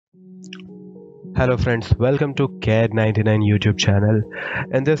Hello friends, welcome to CAD 99 YouTube channel.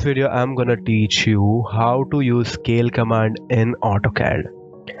 In this video I'm gonna teach you how to use scale command in AutoCAD.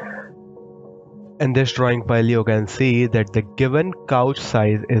 In this drawing file you can see that the given couch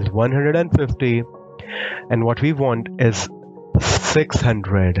size is 150 and what we want is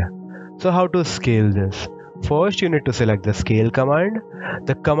 600. So how to scale this? First you need to select the scale command.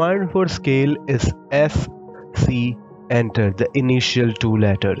 The command for scale is SC, enter the initial two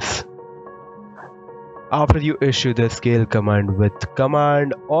letters. After you issue the scale command with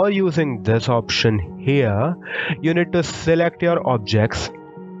command or using this option here, you need to select your objects.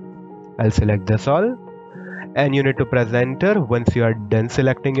 I'll select this all and you need to press enter. Once you are done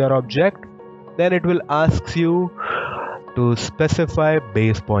selecting your object, then it will ask you to specify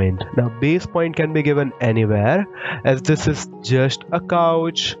base point. Now base point can be given anywhere, as this is just a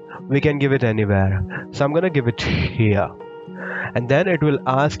couch, we can give it anywhere. So I'm gonna give it here. And then it will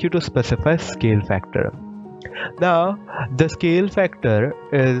ask you to specify scale factor. Now the scale factor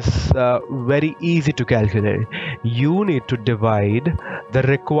is very easy to calculate. You need to divide the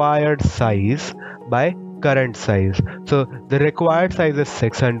required size by current size. So the required size is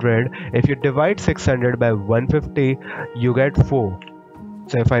 600. If you divide 600 by 150, you get 4.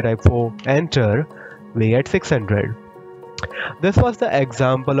 So if I type 4, enter, we get 600. This was the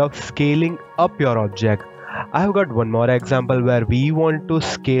example of scaling up your object. I have got one more example where we want to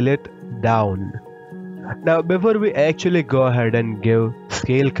scale it down. Now before we actually go ahead and give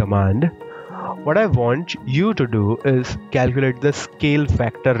scale command, what I want you to do is calculate the scale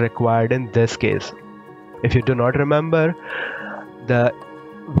factor required in this case. If you do not remember, the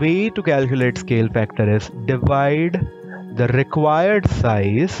way to calculate scale factor is divide the required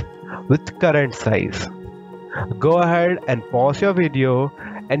size with current size. Go ahead and pause your video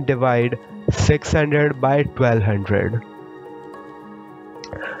and divide 600 by 1200.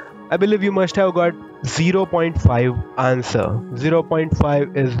 I believe you must have got 0.5 answer.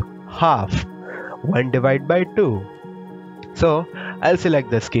 0.5 is half. 1 divided by 2. So I'll select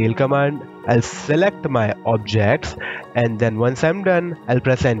the scale command. I'll select my objects and then once I'm done, I'll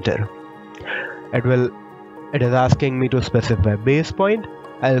press enter. It is asking me to specify base point.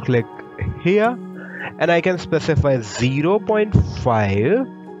 I'll click here and I can specify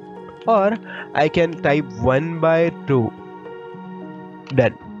 0.5 or I can type 1 by 2.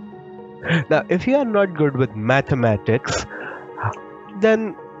 Done. Now if you are not good with mathematics,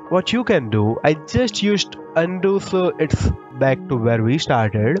 then what you can do, I just used undo so it's back to where we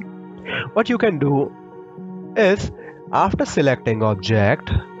started. What you can do is, after selecting object,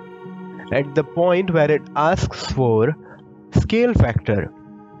 at the point where it asks for scale factor,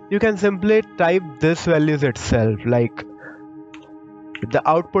 you can simply type this values itself, like the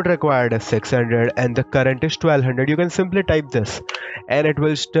output required is 600 and the current is 1200. You can simply type this and it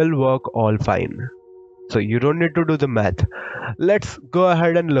will still work all fine. So you don't need to do the math. Let's go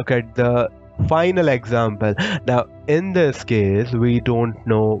ahead and look at the final example. Now in this case, we don't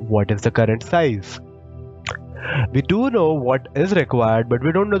know what is the current size. We do know what is required, but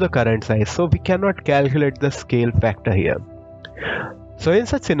we don't know the current size, so we cannot calculate the scale factor here. So in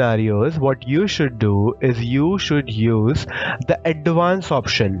such scenarios, what you should do is you should use the advanced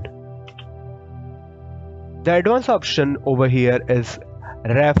option. The advanced option over here is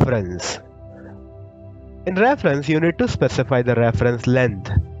reference. In reference, you need to specify the reference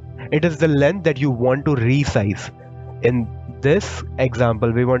length. It is the length that you want to resize. In this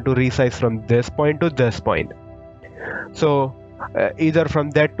example, we want to resize from this point to this point. So either from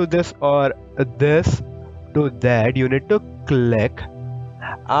that to this or this to that, you need to click.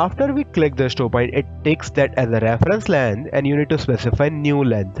 After we click this to point, it takes that as a reference length and you need to specify new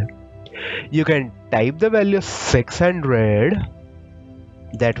length. You can type the value 600,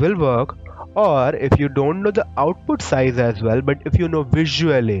 that will work. Or if you don't know the output size as well, but if you know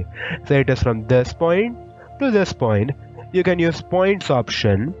visually, say it is from this point to this point, you can use points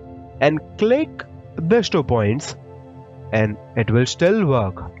option and click these 2 points and it will still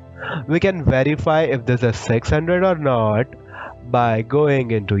work. We can verify if this is 600 or not by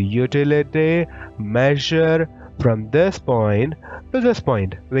going into utility, measure from this point to this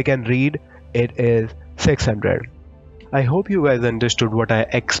point. We can read it is 600. I hope you guys understood what I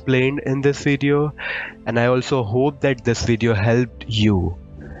explained in this video, and I also hope that this video helped you.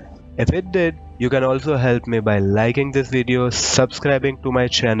 If it did, you can also help me by liking this video, subscribing to my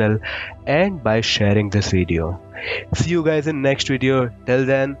channel, and by sharing this video. See you guys in next video. Till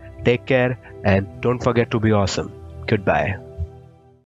then, take care and don't forget to be awesome. Goodbye.